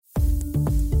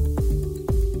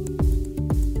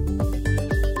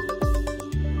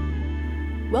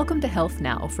Welcome to Health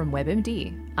Now from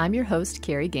WebMD. I'm your host,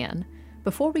 Carrie Gann.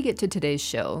 Before we get to today's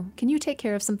show, can you take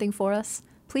care of something for us?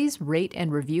 Please rate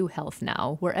and review Health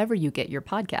Now wherever you get your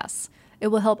podcasts. It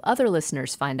will help other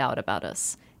listeners find out about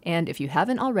us. And if you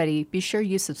haven't already, be sure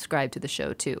you subscribe to the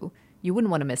show too. You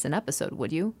wouldn't want to miss an episode,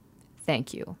 would you?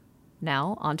 Thank you.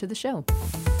 Now, on to the show.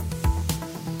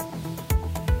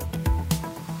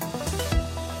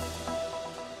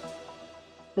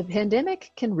 The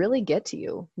pandemic can really get to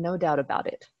you, no doubt about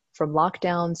it. From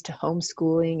lockdowns to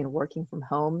homeschooling and working from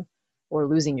home, or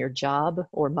losing your job,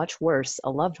 or much worse,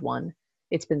 a loved one,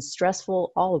 it's been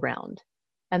stressful all around.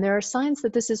 And there are signs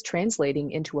that this is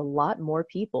translating into a lot more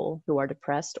people who are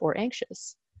depressed or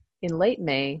anxious. In late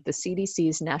May, the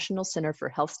CDC's National Center for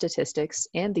Health Statistics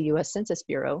and the U.S. Census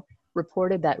Bureau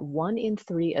reported that 1 in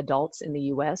 3 adults in the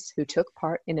U.S. who took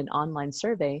part in an online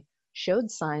survey showed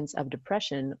signs of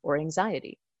depression or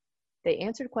anxiety. They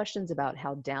answered questions about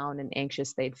how down and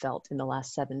anxious they'd felt in the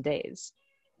last 7 days.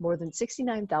 More than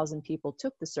 69,000 people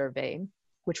took the survey,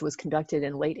 which was conducted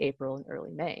in late April and early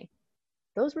May.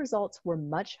 Those results were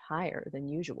much higher than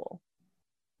usual.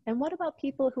 And what about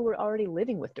people who were already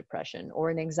living with depression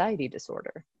or an anxiety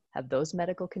disorder? Have those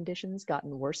medical conditions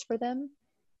gotten worse for them?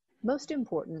 Most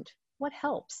important, what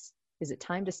helps? Is it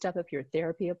time to step up your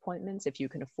therapy appointments if you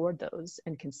can afford those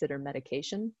and consider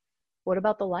medication? What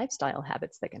about the lifestyle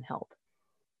habits that can help?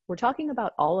 We're talking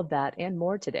about all of that and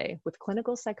more today with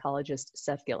clinical psychologist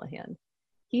Seth Gillihan.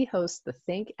 He hosts the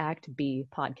Think Act Be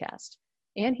podcast,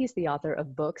 and he's the author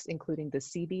of books including the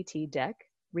CBT Deck,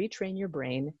 Retrain Your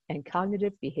Brain, and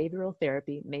Cognitive Behavioral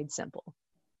Therapy Made Simple.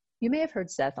 You may have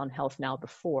heard Seth on Health Now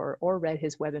before or read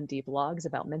his WebMD blogs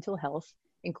about mental health,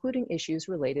 including issues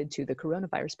related to the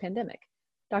coronavirus pandemic.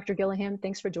 Dr. Gillihan,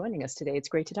 thanks for joining us today. It's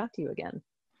great to talk to you again.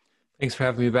 Thanks for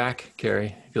having me back,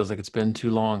 Carrie. It feels like it's been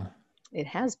too long. It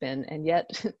has been, and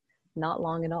yet not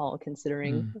long at all,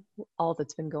 considering all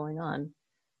that's been going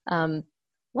on.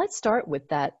 Let's start with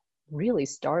that really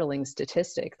startling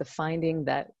statistic, the finding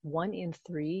that 1 in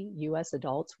 3 U.S.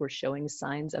 adults were showing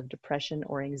signs of depression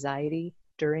or anxiety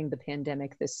during the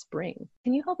pandemic this spring.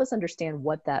 Can you help us understand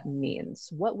what that means?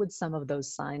 What would some of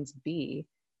those signs be?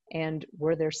 And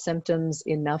were their symptoms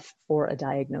enough for a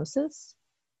diagnosis?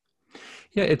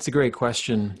 Yeah, it's a great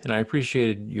question. And I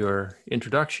appreciated your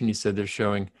introduction. You said they're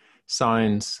showing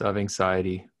signs of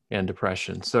anxiety and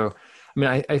depression. So,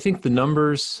 I think the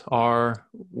numbers are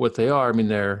what they are.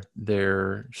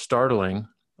 They're startling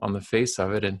on the face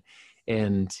of it.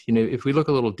 And if we look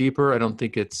a little deeper, I don't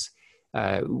think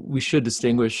we should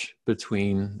distinguish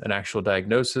between an actual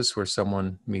diagnosis where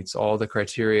someone meets all the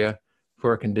criteria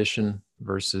for a condition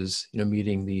versus,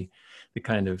 meeting the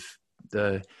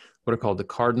what are called the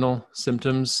cardinal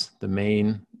symptoms, the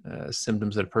main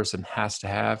symptoms that a person has to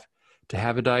have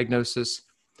a diagnosis.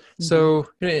 Mm-hmm. So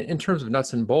in terms of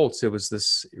nuts and bolts, it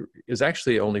was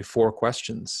actually only 4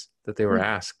 questions that they were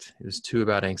asked. It was 2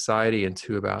 about anxiety and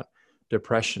 2 about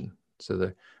depression.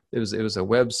 So it was a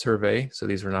web survey. So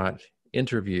these were not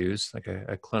interviews, like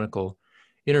a clinical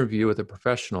interview with a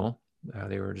professional.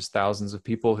 They were just thousands of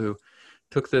people who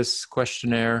took this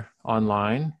questionnaire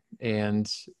online and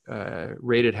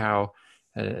rated how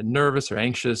nervous or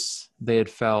anxious they had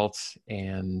felt,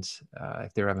 and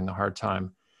if they were having a hard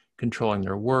time controlling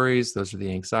their worries. Those are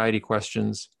the anxiety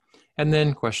questions. And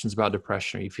then questions about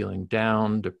depression. Are you feeling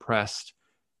down, depressed,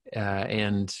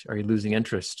 and are you losing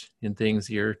interest in things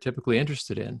you're typically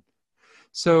interested in?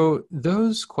 So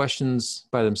those questions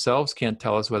by themselves can't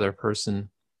tell us whether a person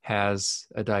has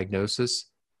a diagnosis.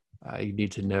 You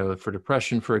need to know for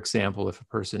depression, for example, if a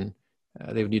person,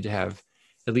 they would need to have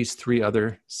at least 3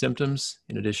 other symptoms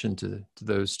in addition to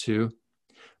those 2.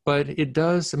 But it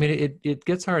does, it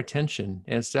gets our attention,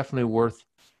 and it's definitely worth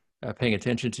paying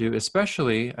attention to,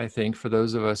 especially, I think, for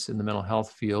those of us in the mental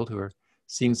health field who are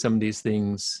seeing some of these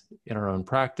things in our own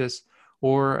practice,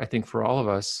 or I think for all of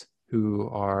us who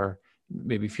are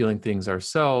maybe feeling things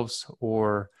ourselves,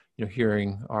 or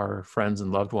hearing our friends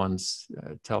and loved ones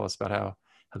tell us about how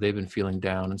they've been feeling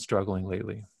down and struggling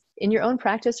lately. In your own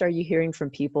practice, are you hearing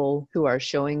from people who are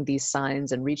showing these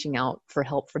signs and reaching out for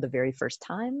help for the very first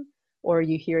time? Or are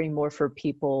you hearing more for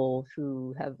people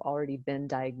who have already been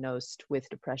diagnosed with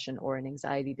depression or an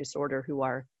anxiety disorder who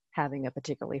are having a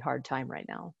particularly hard time right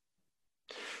now?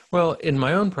 Well, in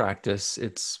my own practice,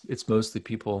 it's mostly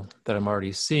people that I'm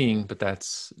already seeing, but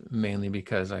that's mainly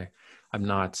because I'm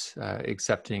not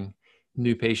accepting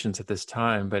new patients at this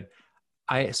time. But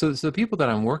so the people that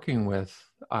I'm working with,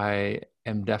 I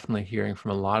am definitely hearing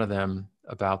from a lot of them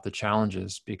about the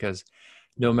challenges, because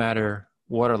no matter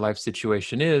what our life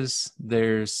situation is,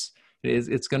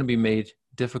 it's going to be made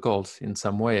difficult in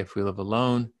some way if we live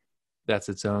alone, that's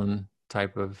its own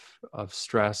type of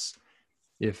stress.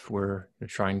 If we're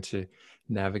trying to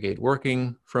navigate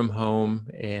working from home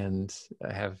and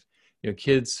have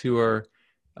kids who are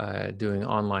doing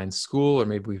online school, or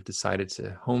maybe we've decided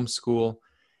to homeschool,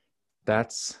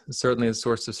 that's certainly a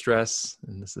source of stress.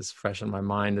 And this is fresh on my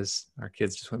mind as our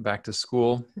kids just went back to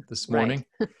school this Right. morning.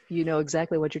 You know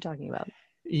exactly what you're talking about.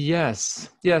 Yes.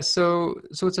 Yeah. So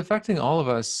it's affecting all of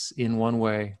us in one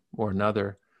way or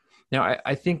another. Now,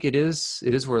 I think it is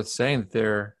worth saying that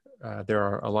there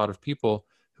are a lot of people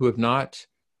who have not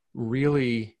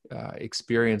really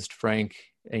experienced frank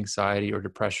anxiety or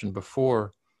depression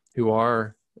before, who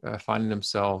are finding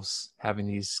themselves having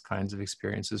these kinds of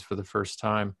experiences for the first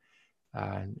time.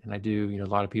 And I do, a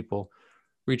lot of people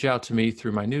reach out to me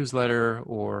through my newsletter,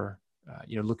 or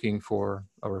looking for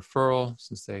a referral,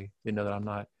 since they know that I'm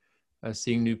not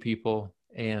seeing new people.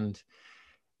 And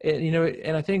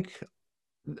I think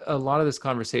a lot of this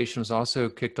conversation was also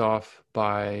kicked off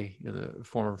by the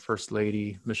former First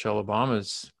Lady Michelle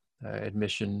Obama's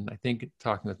admission, I think,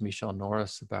 talking with Michelle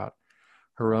Norris about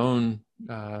her own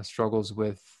struggles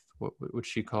with what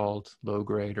she called low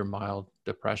grade or mild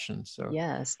depression. So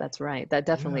Yes, that's right. That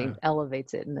definitely yeah,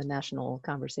 elevates it in the national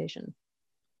conversation.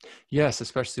 yes,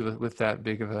 especially with that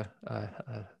big of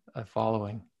a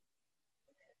following.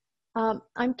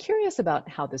 I'm curious about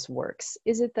how this works.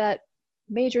 Is it that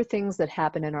major things that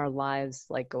happen in our lives,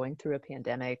 like going through a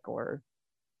pandemic or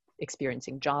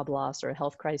experiencing job loss or a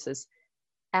health crisis,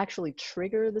 actually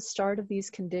trigger the start of these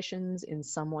conditions in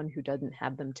someone who doesn't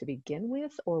have them to begin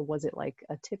with? Or was it like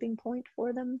a tipping point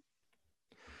for them?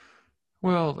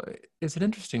 Well, it's an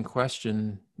interesting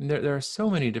question. There are so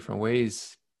many different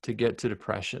ways to get to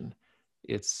depression.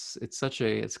 It's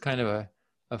kind of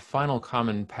a final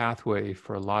common pathway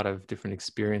for a lot of different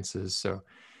experiences. So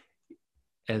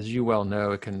as you well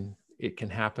know, it can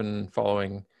happen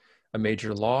following a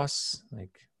major loss,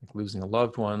 like losing a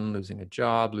loved one, losing a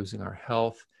job, losing our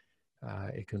health.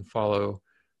 It can follow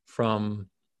from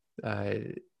uh,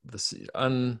 this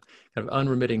kind of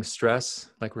unremitting stress,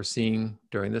 like we're seeing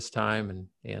during this time,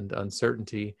 and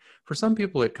uncertainty. For some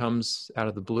people, it comes out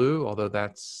of the blue, although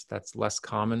that's less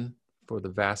common for the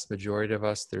vast majority of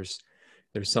us. There's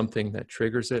something that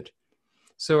triggers it.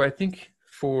 So I think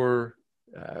for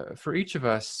each of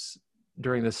us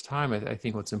during this time, I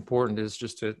think what's important is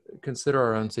just to consider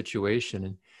our own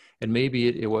situation, and maybe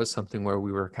it was something where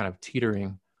we were kind of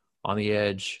teetering on the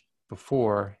edge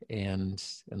before, and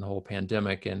the whole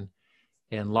pandemic and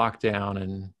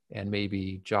lockdown and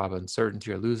maybe job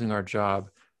uncertainty or losing our job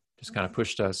just kind of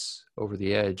pushed us over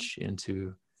the edge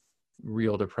into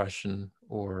real depression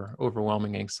or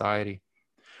overwhelming anxiety.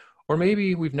 Or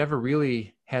maybe we've never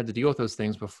really had to deal with those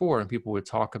things before, and people would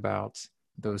talk about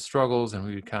those struggles, and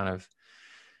we would kind of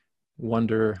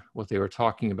wonder what they were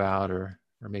talking about, or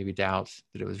maybe doubt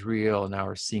that it was real. And now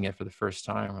we're seeing it for the first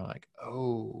time. We're like,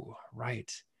 oh,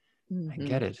 right. I Hmm.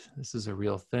 get it. This is a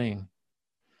real thing.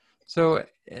 So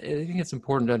I think it's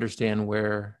important to understand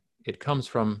where it comes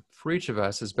from for each of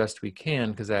us as best we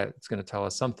can, because that's going to tell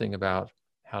us something about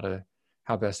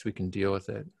how best we can deal with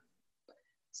it.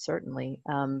 Certainly.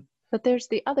 But there's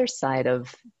the other side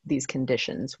of these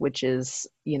conditions, which is,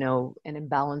 an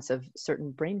imbalance of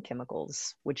certain brain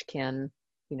chemicals, which can,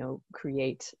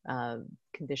 create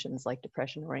conditions like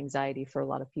depression or anxiety for a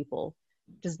lot of people.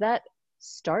 Does that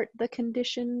start the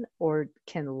condition, or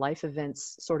can life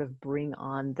events sort of bring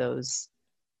on those,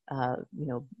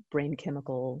 brain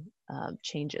chemical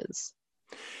changes?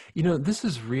 This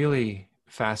is really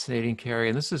fascinating, Carrie,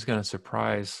 and this is going to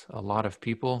surprise a lot of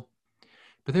people.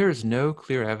 But there is no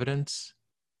clear evidence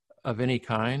of any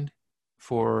kind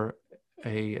for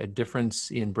a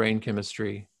difference in brain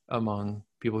chemistry among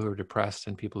people who are depressed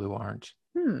and people who aren't.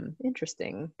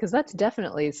 Interesting, because that's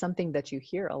definitely something that you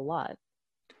hear a lot.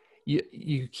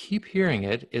 You keep hearing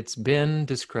it. It's been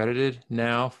discredited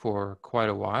now for quite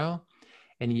a while,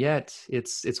 and yet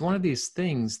it's one of these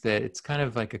things that it's kind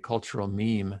of like a cultural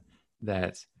meme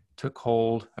that took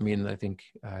hold. I mean, I think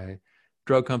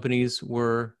drug companies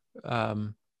were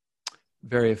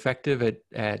very effective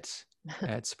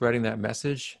at spreading that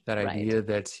message, that Right. idea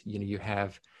that you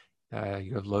have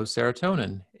low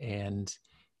serotonin, and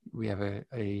we have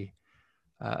a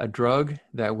drug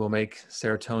that will make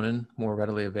serotonin more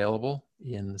readily available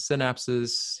in the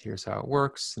synapses. Here's how it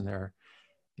works, and there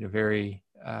are very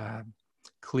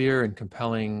clear and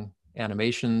compelling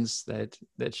animations that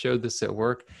showed this at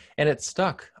work, and it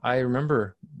stuck. I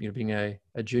remember being a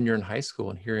junior in high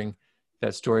school and hearing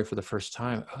that story for the first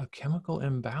time. Oh, chemical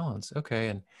imbalance,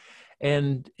 okay.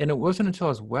 And it wasn't until I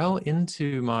was well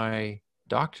into my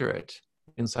doctorate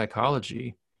in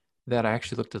psychology that I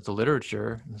actually looked at the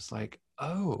literature and was like,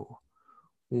 oh,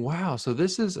 wow. So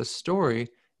this is a story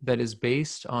that is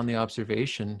based on the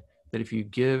observation that if you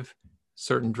give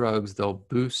certain drugs, they'll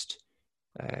boost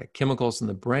chemicals in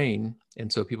the brain.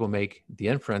 And so people make the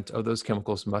inference, oh, those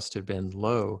chemicals must have been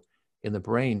low in the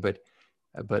brain. But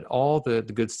all the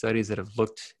good studies that have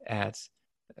looked at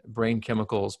brain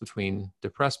chemicals between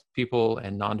depressed people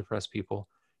and non-depressed people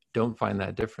don't find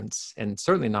that difference, and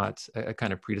certainly not a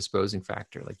kind of predisposing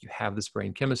factor. Like you have this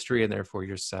brain chemistry and therefore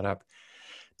you're set up.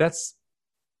 That's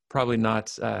probably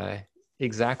not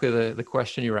exactly the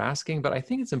question you're asking, but I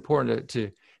think it's important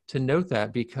to note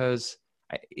that, because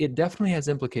it definitely has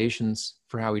implications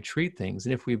for how we treat things.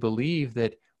 And if we believe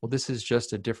that, well, this is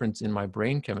just a difference in my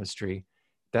brain chemistry,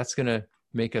 that's going to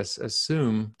make us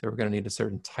assume that we're going to need a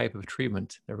certain type of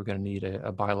treatment, that we're going to need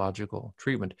a biological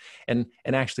treatment. And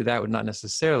actually that would not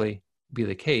necessarily be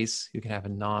the case. You can have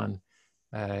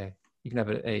you can have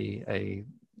a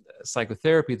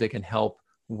psychotherapy that can help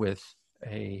with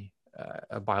a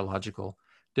biological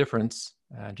difference,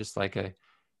 just like a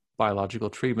biological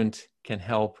treatment can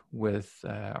help with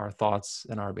our thoughts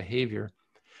and our behavior.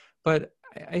 But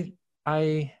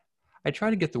I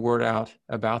try to get the word out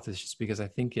about this just because I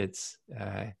think it's,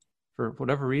 for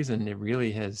whatever reason,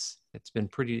 it's been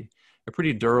a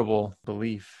pretty durable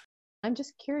belief. I'm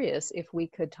just curious if we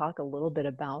could talk a little bit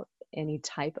about any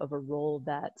type of a role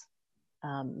that,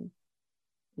 um,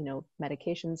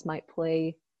 medications might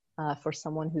play for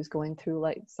someone who's going through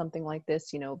like something like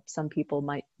this. Some people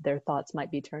their thoughts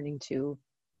might be turning to,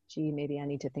 gee, maybe I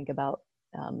need to think about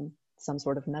some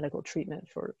sort of medical treatment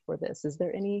for this. Is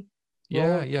there any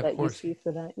role Yeah, of that you course. see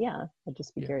for that? Yeah, I'd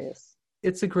just be Yeah. curious.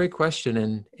 It's a great question,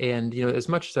 and as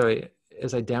much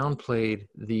as I downplayed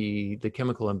the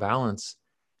chemical imbalance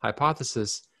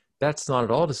hypothesis, that's not at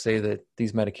all to say that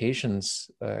these medications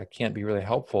can't be really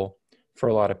helpful for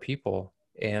a lot of people.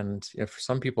 And for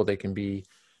some people, they can be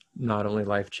not only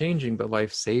life-changing but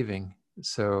life-saving.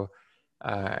 So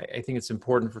I think it's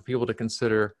important for people to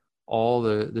consider all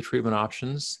the treatment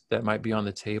options that might be on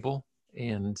the table,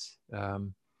 and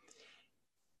um,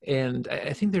 and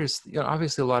I think there's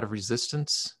obviously a lot of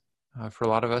resistance for a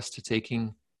lot of us to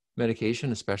taking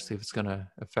medication, especially if it's going to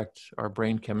affect our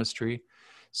brain chemistry.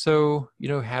 So,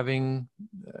 I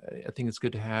think it's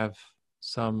good to have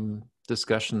some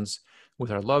discussions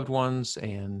with our loved ones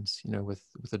and,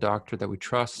 with a doctor that we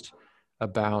trust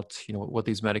about, what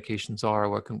these medications are,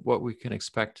 what we can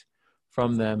expect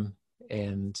from them.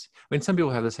 And I mean, some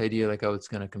people have this idea like, oh, it's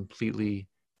going to completely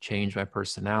change my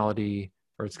personality,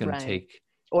 or it's going to Right. take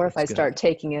Or if I it's gonna start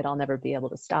taking it, I'll never be able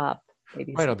to stop.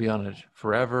 Maybe right, I'll something be like on it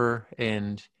forever.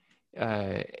 And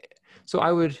uh, so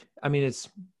I mean,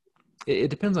 it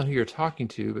depends on who you're talking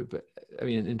to, but I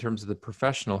mean, in terms of the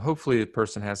professional, hopefully the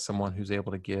person has someone who's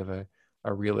able to give a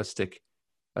realistic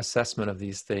assessment of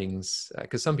these things.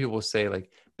 Because some people will say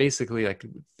basically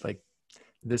like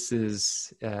this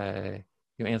is,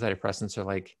 antidepressants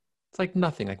are it's like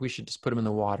nothing. Like we should just put them in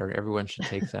the water. Everyone should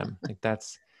take them. Like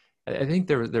that's, I think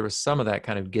there was some of that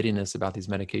kind of giddiness about these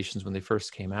medications when they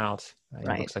first came out.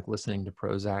 Right. Books like Listening to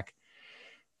Prozac.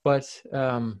 But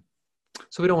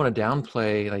so we don't want to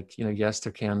downplay, yes,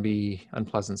 there can be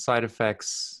unpleasant side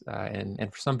effects,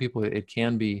 and for some people it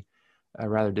can be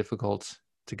rather difficult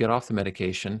to get off the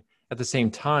medication. At the same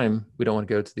time, we don't want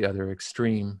to go to the other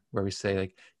extreme where we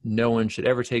say no one should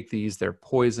ever take these. They're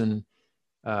poison.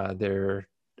 They're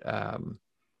um,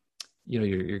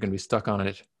 you're going to be stuck on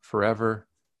it forever.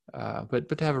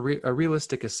 But to have a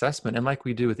realistic assessment, and like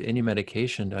we do with any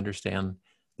medication, to understand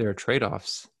there are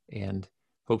trade-offs, and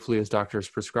hopefully as doctors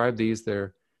prescribe these,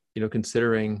 they're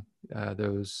considering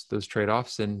those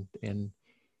trade-offs and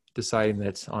deciding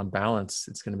that on balance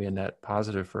it's going to be a net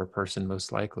positive for a person,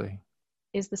 most likely.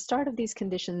 Is the start of these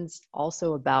conditions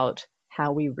also about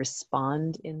how we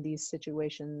respond in these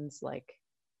situations? Like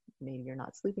maybe you're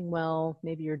not sleeping well,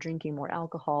 maybe you're drinking more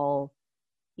alcohol,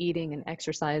 eating and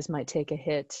exercise might take a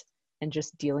hit, and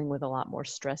just dealing with a lot more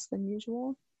stress than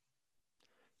usual?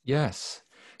 Yes,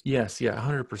 yeah,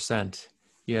 100%.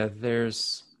 Yeah,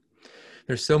 there's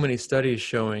so many studies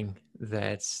showing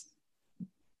that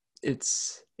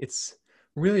it's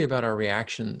really about our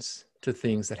reactions to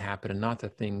things that happen, and not the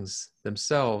things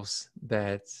themselves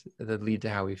that lead to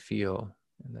how we feel,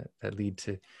 and that lead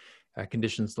to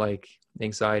conditions like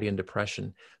anxiety and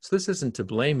depression. So this isn't to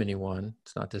blame anyone.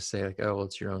 It's not to say oh, well,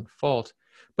 it's your own fault,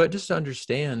 but just to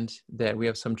understand that we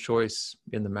have some choice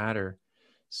in the matter.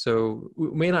 So we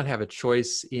may not have a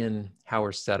choice in how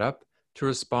we're set up to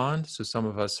respond. So some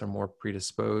of us are more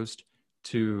predisposed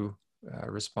to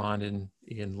respond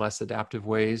in less adaptive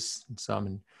ways, and some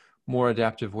in more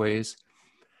adaptive ways.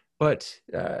 But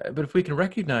if we can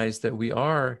recognize that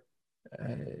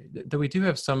that we do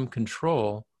have some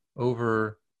control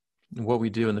over what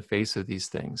we do in the face of these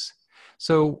things.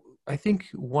 So I think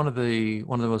one of the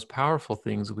most powerful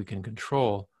things we can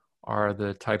control are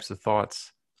the types of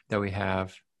thoughts that we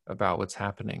have about what's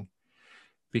happening.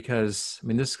 Because, I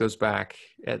mean, this goes back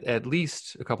at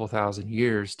least a couple thousand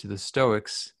years to the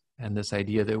Stoics and this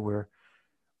idea that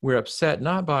we're upset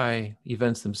not by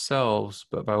events themselves,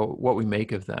 but by what we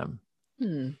make of them.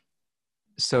 Hmm.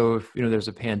 So if there's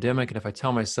a pandemic, and if I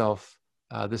tell myself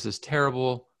this is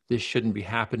terrible, this shouldn't be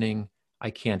happening, I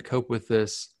can't cope with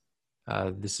this,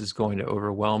 this is going to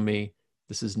overwhelm me,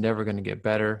 this is never going to get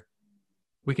better,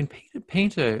 we can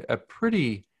paint a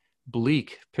pretty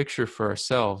bleak picture for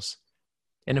ourselves.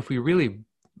 And if we really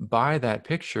buy that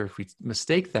picture, if we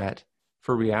mistake that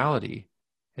for reality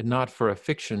and not for a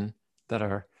fiction that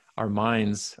our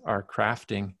minds are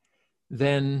crafting,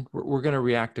 then we're going to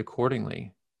react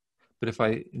accordingly. But if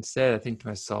I think to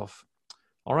myself,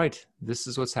 all right, this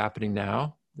is what's happening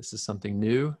now. This is something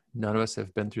new. None of us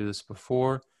have been through this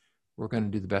before. We're going to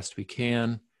do the best we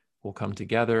can. We'll come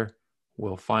together.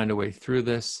 We'll find a way through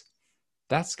this.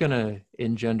 That's going to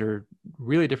engender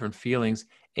really different feelings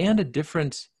and a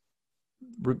different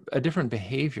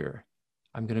behavior.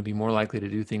 I'm going to be more likely to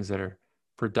do things that are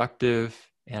productive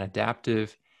and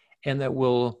adaptive, and that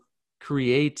will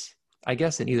create, I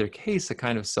guess, in either case, a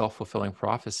kind of self-fulfilling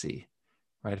prophecy,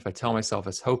 right? If I tell myself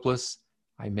it's hopeless,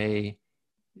 I may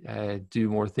do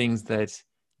more things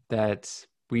that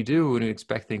we do when we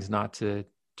expect things not to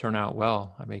turn out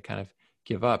well. I may kind of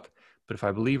give up. But if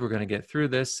I believe we're going to get through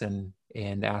this and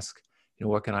ask,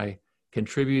 what can I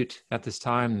contribute at this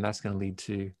time, and that's going to lead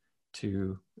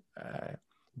to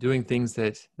doing things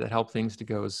that help things to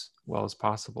go as well as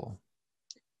possible.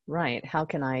 Right. How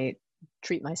can I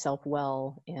treat myself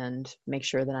well and make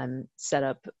sure that I'm set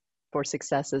up for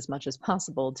success as much as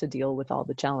possible to deal with all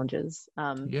the challenges?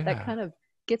 That Yeah. kind of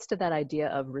gets to that idea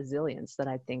of resilience that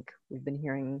I think we've been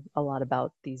hearing a lot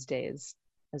about these days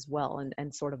as well,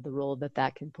 and sort of the role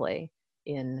that can play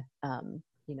in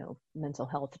mental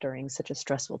health during such a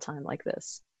stressful time like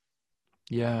this.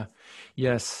 Yeah.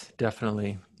 Yes,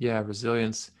 definitely. Yeah,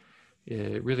 resilience,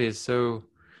 it really is so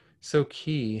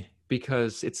key,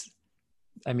 because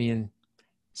I mean,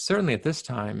 certainly at this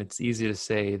time, it's easy to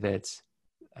say that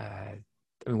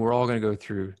we're all going to go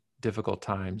through difficult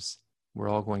times. We're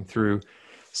all going through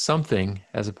something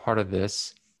as a part of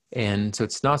this. And so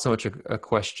it's not so much a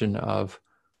question of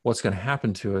what's going to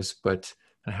happen to us, but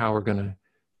how we're going to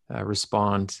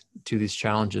respond to these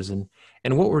challenges, and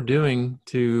what we're doing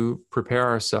to prepare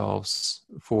ourselves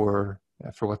for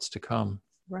what's to come.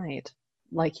 Right.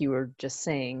 Like you were just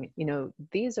saying,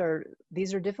 these are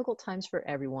difficult times for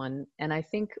everyone. And I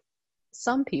think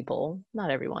some people,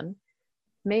 not everyone,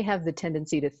 may have the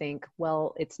tendency to think,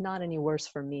 well, it's not any worse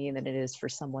for me than it is for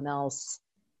someone else.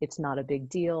 It's not a big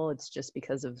deal. It's just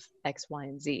because of X, Y,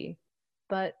 and Z.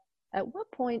 But at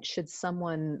what point should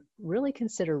someone really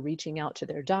consider reaching out to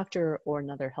their doctor or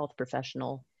another health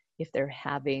professional if they're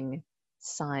having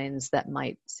signs that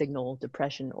might signal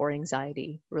depression or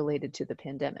anxiety related to the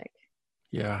pandemic?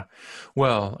 Yeah.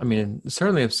 Well, I mean,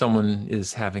 certainly if someone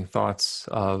is having thoughts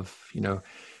of,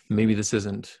 maybe this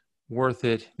isn't worth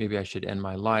it, maybe I should end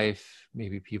my life,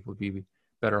 maybe people would be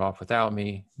better off without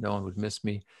me, no one would miss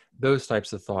me, those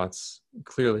types of thoughts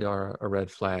clearly are a red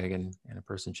flag, and a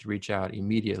person should reach out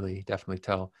immediately, definitely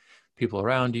tell people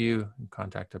around you, and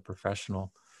contact a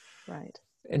professional. Right.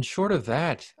 And short of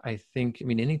that, I think, I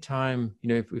mean, anytime,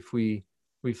 if we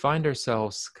find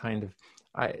ourselves kind of,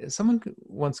 someone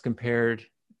once compared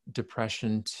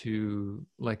depression to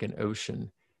like an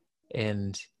ocean,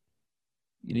 and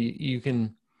you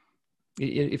can,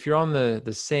 if you're on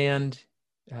the sand,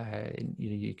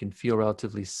 you can feel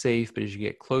relatively safe, but as you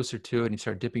get closer to it and you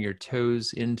start dipping your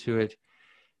toes into it,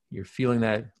 you're feeling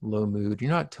that low mood. You're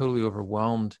not totally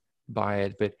overwhelmed by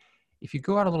it, but if you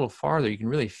go out a little farther, you can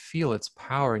really feel its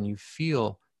power, and you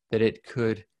feel that it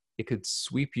could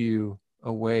sweep you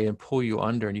away and pull you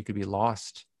under, and you could be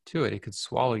lost to it. It could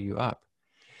swallow you up.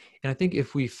 And I think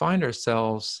if we find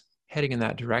ourselves heading in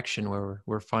that direction, where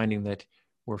we're finding that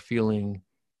we're feeling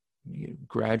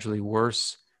gradually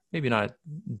worse, maybe not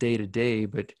day to day,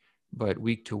 but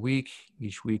week to week,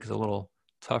 each week is a little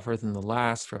tougher than the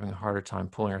last, we're having a harder time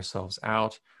pulling ourselves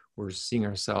out, we're seeing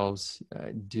ourselves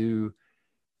do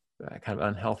kind of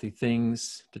unhealthy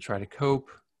things to try to cope,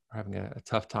 we're having a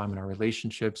tough time in our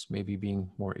relationships, maybe being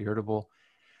more irritable,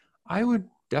 I would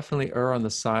definitely err on the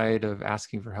side of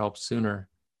asking for help sooner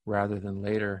rather than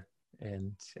later.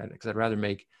 And because I'd rather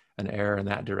make an error in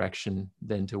that direction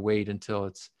than to wait until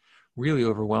it's really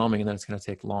overwhelming, and then it's going to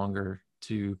take longer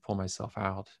to pull myself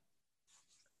out.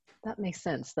 That makes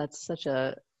sense. That's such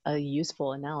a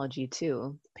useful analogy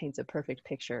too. Paints a perfect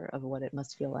picture of what it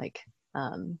must feel like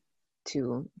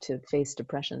to face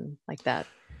depression like that.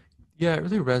 Yeah, it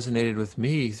really resonated with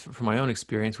me from my own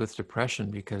experience with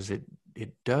depression, because it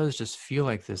does just feel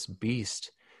like this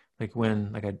beast. Like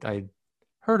when I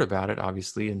heard about it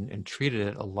obviously and treated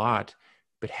it a lot,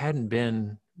 but hadn't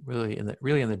been really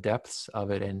in the depths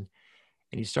of it, and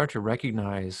you start to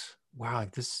recognize, wow,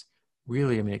 like this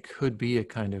really, I mean, it could be a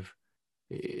kind of,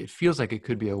 it feels like it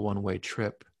could be a one-way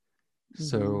trip. Hmm.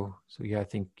 So yeah, I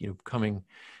think,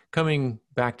 coming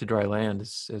back to dry land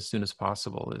as soon as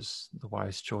possible is the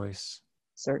wise choice.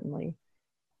 Certainly.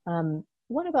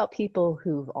 What about people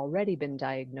who've already been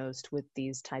diagnosed with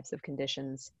these types of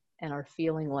conditions and are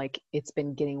feeling like it's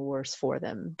been getting worse for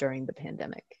them during the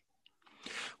pandemic?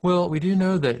 Well, we do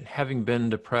know that having been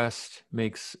depressed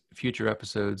makes future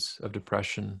episodes of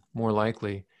depression more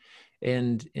likely.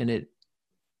 And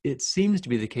it seems to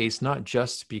be the case, not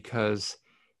just because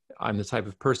I'm the type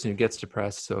of person who gets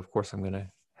depressed, so of course I'm going to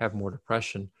have more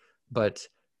depression, but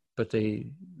but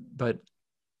they but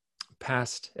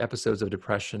past episodes of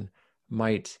depression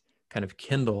might kind of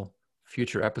kindle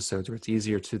future episodes where it's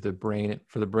easier to the brain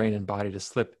and body to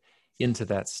slip into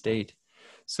that state.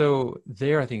 So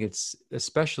there, I think it's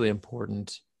especially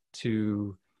important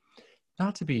to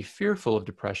not to be fearful of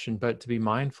depression, but to be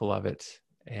mindful of it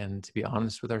and to be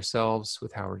honest with ourselves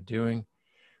with how we're doing,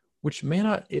 which may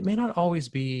not always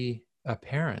be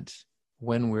apparent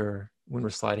when we're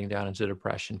sliding down into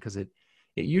depression, because it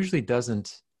usually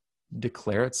doesn't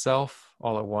declare itself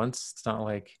all at once. It's not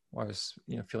like, well, I was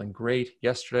feeling great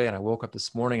yesterday and I woke up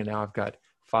this morning and now I've got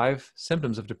 5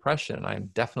 symptoms of depression and I'm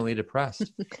definitely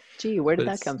depressed. Gee, where did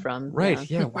But that it's come from? Yeah. right,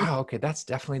 yeah, wow, okay, that's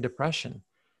definitely depression.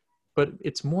 But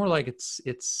it's more like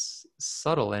it's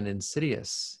subtle and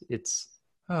insidious. It's,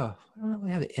 oh, I don't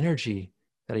really have the energy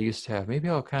that I used to have. Maybe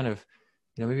I'll kind of,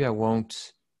 maybe uh,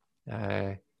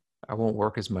 I won't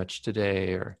work as much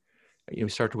today, or we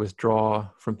start to withdraw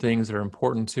from things that are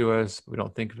important to us. We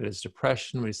don't think of it as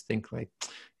depression. We just think like,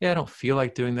 yeah, I don't feel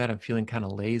like doing that. I'm feeling kind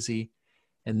of lazy.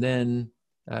 And then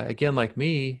again, like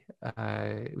me,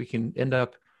 we can end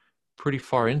up pretty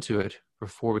far into it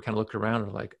before we kind of look around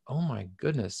and are like, oh my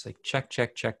goodness, like check,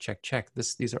 check, check, check, check.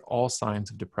 These are all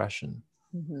signs of depression.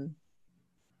 Hmm.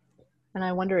 And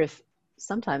I wonder if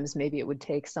sometimes maybe it would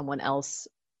take someone else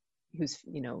who's,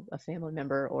 a family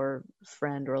member or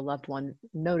friend or a loved one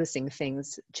noticing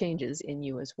things, changes in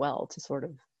you as well to sort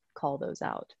of call those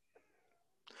out.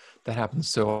 That happens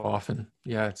so often.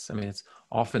 Yeah, it's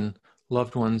often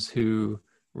loved ones who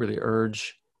really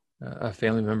urge a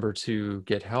family member to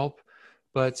get help,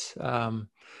 but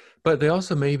but they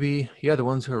also may be, yeah, the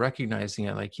ones who are recognizing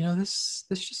it, like, this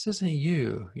just isn't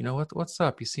you. What's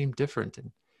up? You seem different,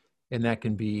 and that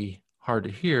can be hard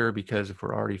to hear, because if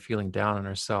we're already feeling down on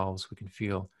ourselves, we can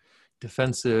feel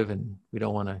defensive and we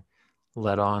don't want to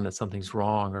let on that something's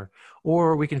wrong,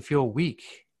 or we can feel weak,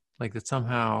 like that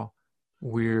somehow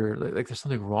we're like there's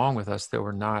something wrong with us, that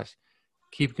we're not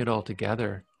keeping it all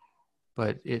together.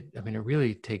 But it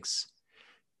really takes,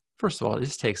 first of all, it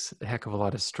just takes a heck of a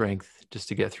lot of strength just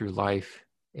to get through life.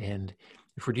 And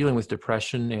if we're dealing with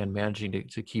depression and managing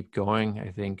to keep going,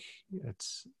 I think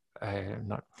it's, I'm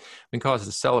not, I mean, cause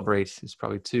to celebrate is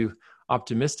probably too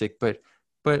optimistic, but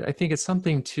I think it's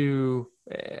something to,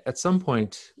 at some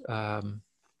point, I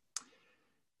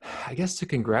guess, to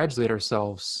congratulate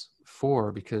ourselves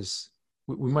for, because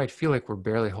we might feel like we're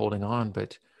barely holding on,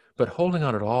 but holding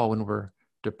on at all when we're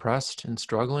depressed and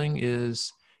struggling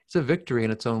is, it's a victory in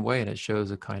its own way, and it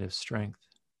shows a kind of strength.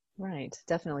 Right.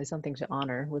 Definitely something to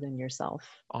honor within yourself.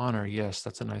 Honor, yes,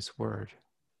 that's a nice word.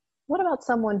 What about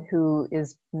someone who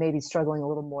is maybe struggling a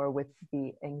little more with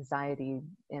the anxiety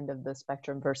end of the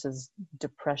spectrum versus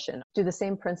depression? Do the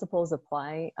same principles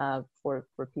apply for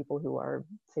people who are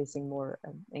facing more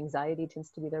anxiety tends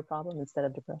to be their problem instead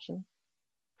of depression?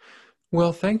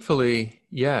 Well, thankfully,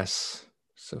 yes.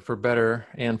 So for better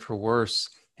and for worse,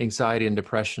 anxiety and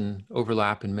depression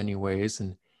overlap in many ways,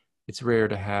 and it's rare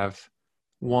to have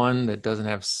one that doesn't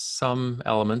have some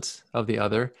elements of the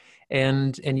other.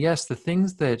 And yes, the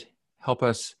things that help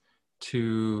us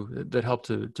that help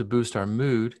to boost our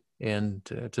mood and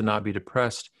to not be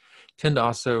depressed tend to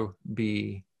also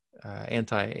be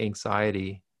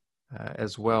anti-anxiety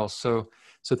as well. So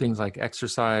things like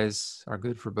exercise are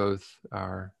good for both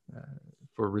our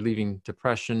for relieving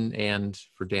depression and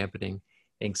for dampening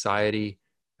anxiety.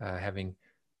 Having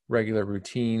regular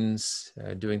routines,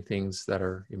 doing things that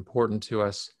are important to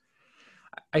us.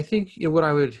 I think what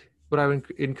I would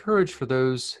encourage for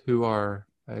those who are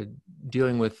uh,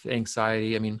 dealing with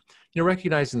anxiety. I mean,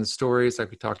 recognizing the stories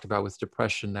like we talked about with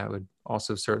depression, that would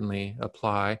also certainly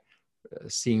apply.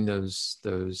 Seeing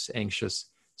those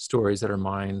anxious stories that our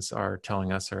minds are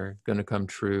telling us are going to come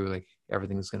true, like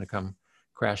everything's going to come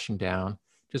crashing down.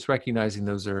 Just recognizing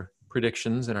those are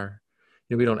predictions, and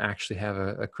we don't actually have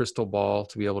a crystal ball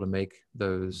to be able to make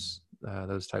those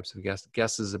types of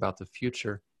guesses about the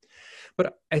future.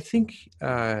 But I think,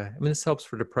 this helps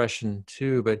for depression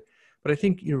too. But I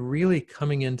think really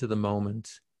coming into the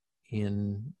moment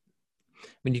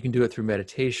you can do it through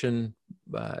meditation,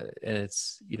 and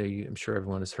it's I'm sure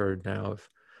everyone has heard now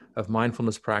of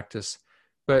mindfulness practice,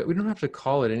 but we don't have to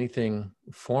call it anything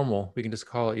formal. We can just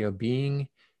call it being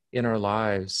in our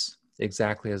lives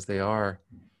exactly as they are.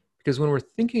 Because when we're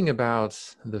thinking about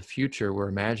the future, we're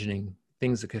imagining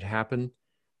things that could happen.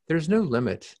 There's no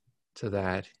limit to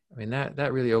that. I mean,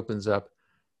 that really opens up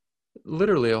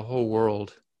literally a whole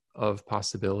world of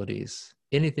possibilities.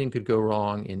 Anything could go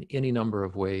wrong in any number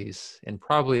of ways, and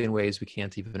probably in ways we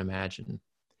can't even imagine.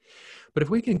 But if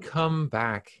we can come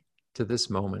back to this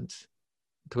moment,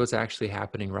 to what's actually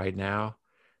happening right now,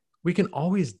 we can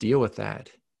always deal with that.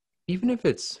 Even if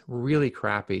it's really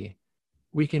crappy,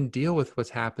 we can deal with what's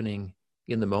happening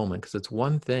in the moment because it's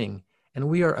one thing, and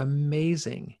we are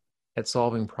amazing at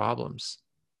solving problems.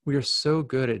 We are so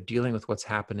good at dealing with what's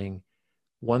happening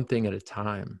one thing at a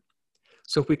time.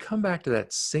 So if we come back to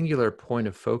that singular point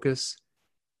of focus,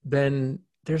 then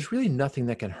there's really nothing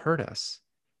that can hurt us,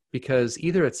 because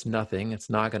either it's nothing, it's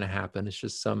not going to happen, it's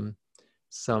just some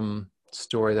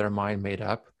story that our mind made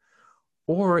up,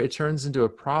 or it turns into a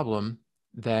problem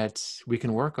that we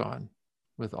can work on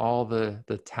with all the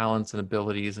talents and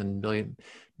abilities and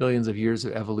millions of years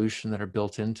of evolution that are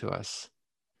built into us.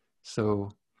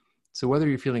 So whether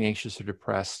you're feeling anxious or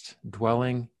depressed,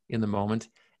 dwelling in the moment,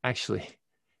 actually,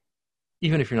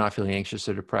 even if you're not feeling anxious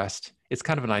or depressed, it's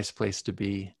kind of a nice place to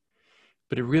be.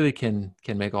 But it really can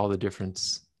make all the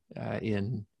difference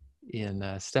in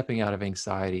stepping out of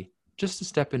anxiety, just to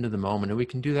step into the moment. And we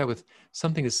can do that with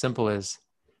something as simple as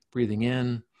breathing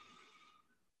in,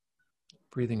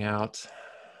 breathing out,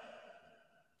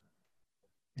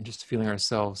 and just feeling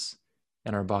ourselves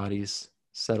and our bodies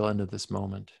settle into this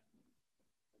moment.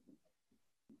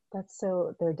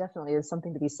 There definitely is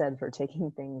something to be said for taking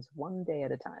things one day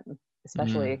at a time,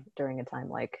 especially during a time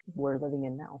like we're living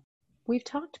in now. We've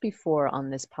talked before on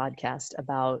this podcast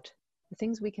about the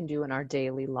things we can do in our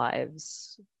daily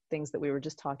lives, things that we were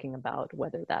just talking about,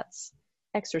 whether that's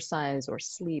exercise or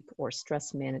sleep or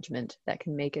stress management, that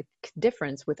can make a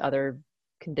difference with other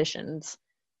conditions,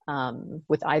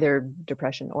 with either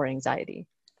depression or anxiety.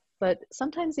 But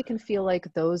sometimes it can feel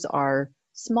like those are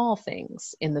small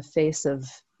things in the face of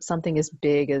something as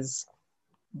big as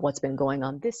what's been going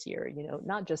on this year,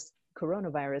 not just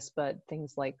coronavirus, but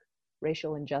things like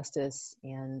racial injustice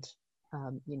and,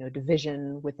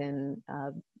 division within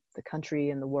the country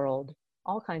and the world,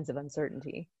 all kinds of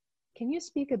uncertainty. Can you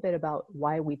speak a bit about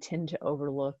why we tend to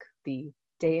overlook the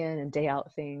day in and day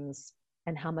out things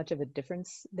and how much of a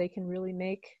difference they can really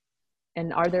make?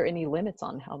 And are there any limits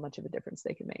on how much of a difference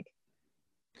they can make?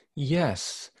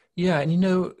 Yes. Yeah.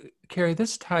 And Carrie,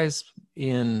 this ties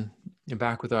in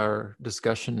back with our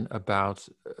discussion about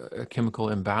a chemical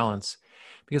imbalance,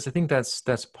 because I think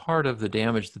that's part of the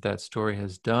damage that story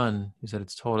has done, is that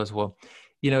it's told us, well,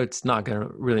 it's not going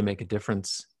to really make a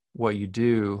difference what you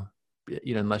do,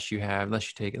 unless you're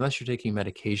taking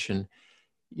medication,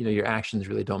 your actions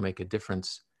really don't make a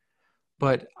difference.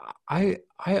 But I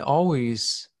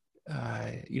always,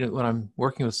 when I'm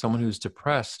working with someone who's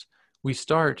depressed, we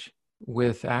start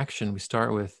with action. We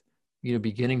start with,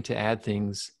 beginning to add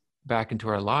things back into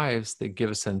our lives that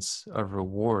give a sense of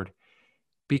reward,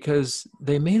 because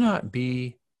they may not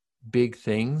be big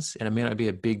things and it may not be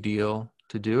a big deal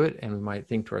to do it. And we might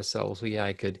think to ourselves, well, yeah,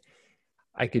 I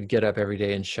could get up every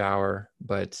day and shower,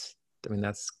 but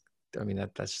that's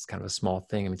just kind of a small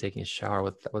thing. I mean, taking a shower,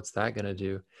 what's that going to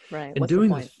do? Right. And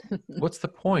what's the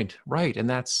point? Right. And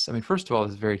first of all,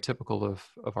 it's very typical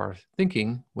of our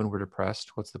thinking when we're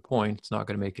depressed. What's the point? It's not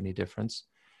going to make any difference.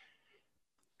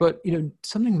 But,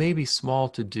 something may be small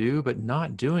to do, but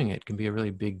not doing it can be a really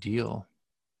big deal.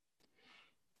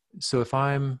 So if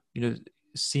I'm,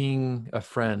 seeing a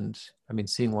friend,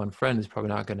 seeing one friend is probably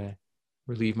not going to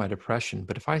relieve my depression.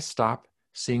 But if I stop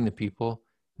seeing the people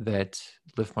that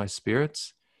lift my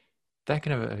spirits, that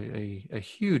can have a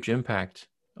huge impact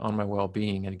on my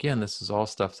well-being. And again, this is all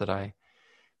stuff that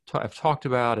I've talked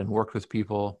about and worked with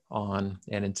people on.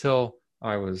 And until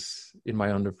I was in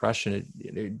my own depression,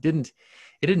 it didn't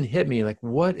hit me like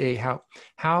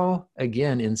how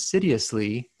again,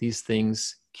 insidiously, these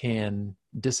things can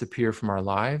disappear from our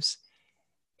lives,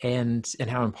 and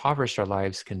how impoverished our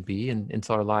lives can be, and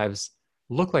until our lives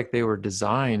look like they were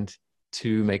designed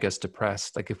to make us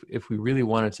depressed. Like if we really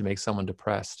wanted to make someone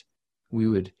depressed, we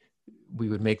would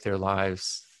make their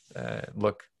lives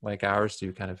look like ours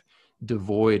do, kind of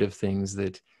devoid of things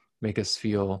that make us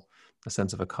feel a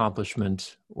sense of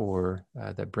accomplishment or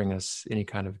that bring us any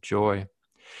kind of joy.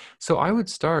 So I would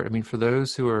start, I mean, for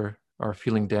those who are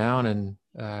feeling down and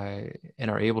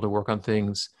are able to work on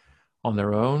things on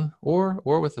their own or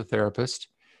with a therapist,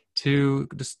 to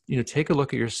just, take a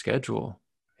look at your schedule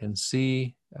and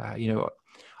see,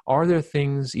 are there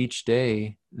things each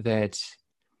day that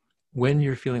when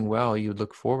you're feeling well, you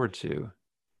look forward to?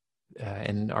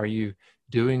 And are you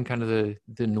doing kind of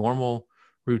the normal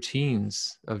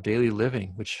routines of daily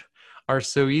living, which are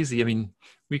so easy? I mean,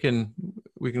 we can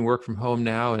work from home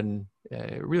now and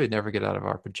really never get out of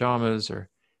our pajamas, or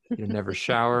never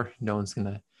shower. No one's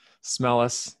gonna smell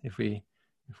us if we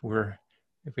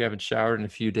haven't showered in a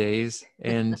few days.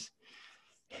 And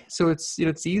so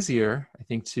it's easier, I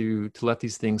think, to let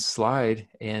these things slide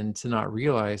and to not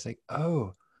realize, like,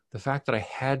 oh, the fact that I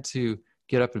had to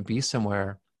get up and be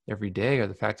somewhere every day, or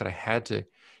the fact that I had to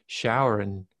shower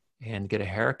and get a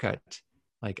haircut,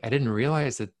 like I didn't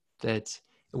realize that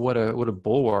what a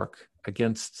bulwark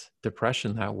against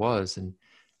depression that was.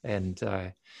 And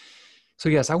so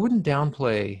yes, I wouldn't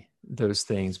downplay those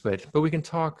things, but we can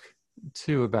talk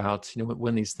too about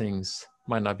when these things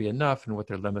might not be enough and what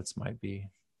their limits might be.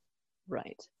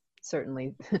 Right.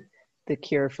 Certainly the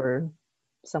cure for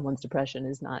someone's depression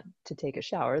is not to take a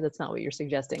shower. That's not what you're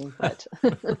suggesting, but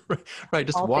right.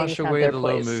 Just all wash away the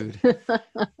low mood.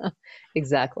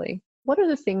 Exactly. What are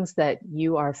the things that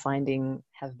you are finding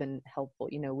have been helpful?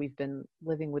 We've been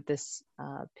living with this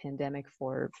pandemic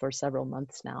for several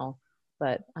months now,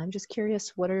 but I'm just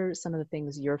curious, what are some of the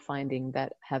things you're finding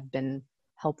that have been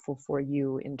helpful for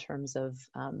you in terms of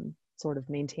sort of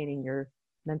maintaining your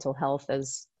mental health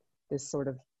as this sort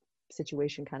of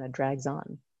situation kind of drags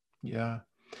on? Yeah.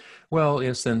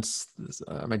 Well, since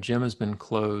my gym has been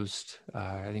closed,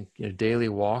 I think daily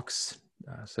walks,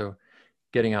 so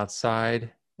getting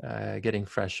outside, getting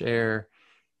fresh air,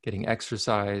 getting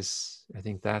exercise, I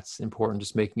think that's important.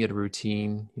 Just making it a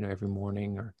routine, every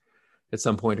morning or at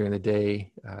some point during the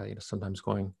day. Sometimes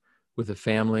going with the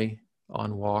family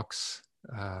on walks.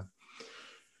 I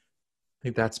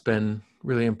think that's been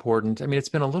really important. I mean, it's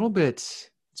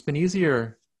been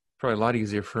easier, probably a lot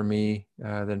easier for me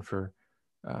than for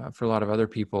a lot of other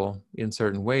people in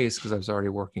certain ways, because I was already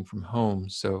working from home.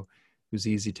 So it was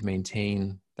easy to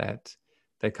maintain that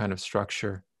kind of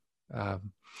structure.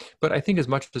 But I think as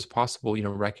much as possible,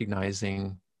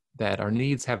 recognizing that our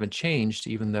needs haven't changed,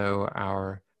 even though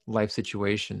our life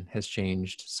situation has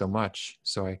changed so much.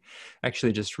 So I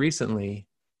actually just recently,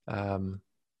 I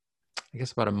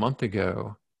guess about a month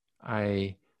ago,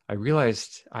 I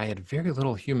realized I had very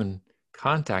little human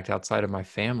contact outside of my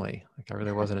family. Like I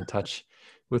really wasn't in touch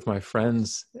with my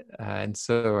friends, and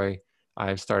so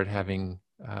I started having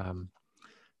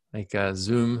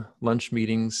Zoom lunch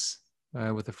meetings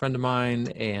with a friend of mine,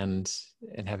 and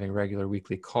having a regular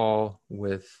weekly call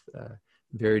with a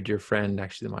very dear friend,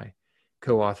 actually my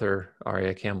co-author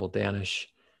Aria Campbell Danish,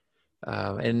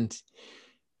 and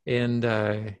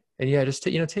yeah, just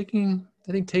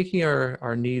taking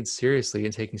our needs seriously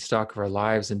and taking stock of our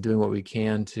lives and doing what we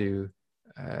can to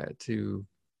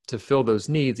fill those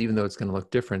needs, even though it's going to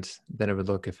look different than it would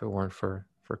look if it weren't for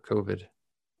COVID.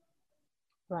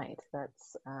 Right.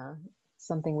 That's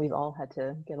something we've all had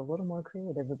to get a little more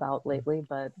creative about lately,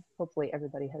 but hopefully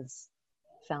everybody has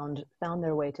found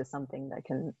their way to something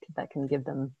that can give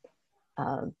them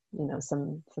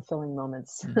some fulfilling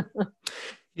moments.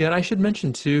 Yeah, and I should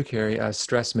mention too, Carrie,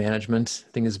 stress management,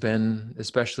 I think, has been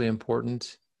especially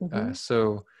important.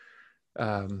 Mm-hmm.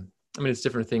 I mean, it's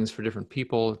different things for different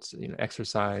people. It's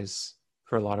exercise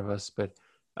for a lot of us, but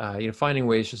finding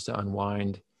ways just to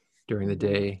unwind during the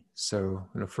day. So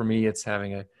for me, it's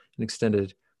having an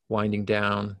extended winding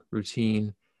down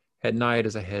routine at night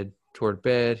as I head toward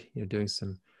bed. Doing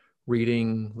some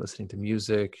reading, listening to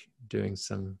music, doing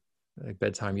some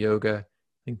bedtime yoga.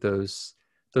 I think those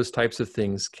types of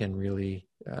things can really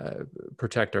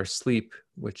protect our sleep,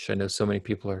 which I know so many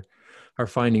people are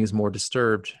finding is more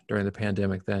disturbed during the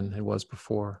pandemic than it was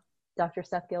before. Dr.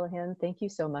 Seth Gillihan, thank you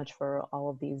so much for all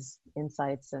of these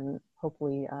insights, and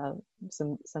hopefully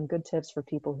some good tips for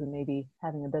people who may be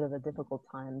having a bit of a difficult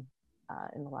time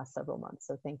in the last several months.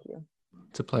 So thank you.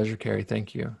 It's a pleasure, Carrie.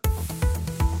 Thank you.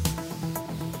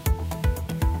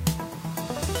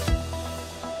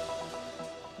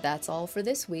 That's all for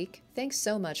this week. Thanks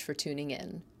so much for tuning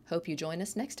in. Hope you join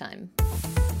us next time.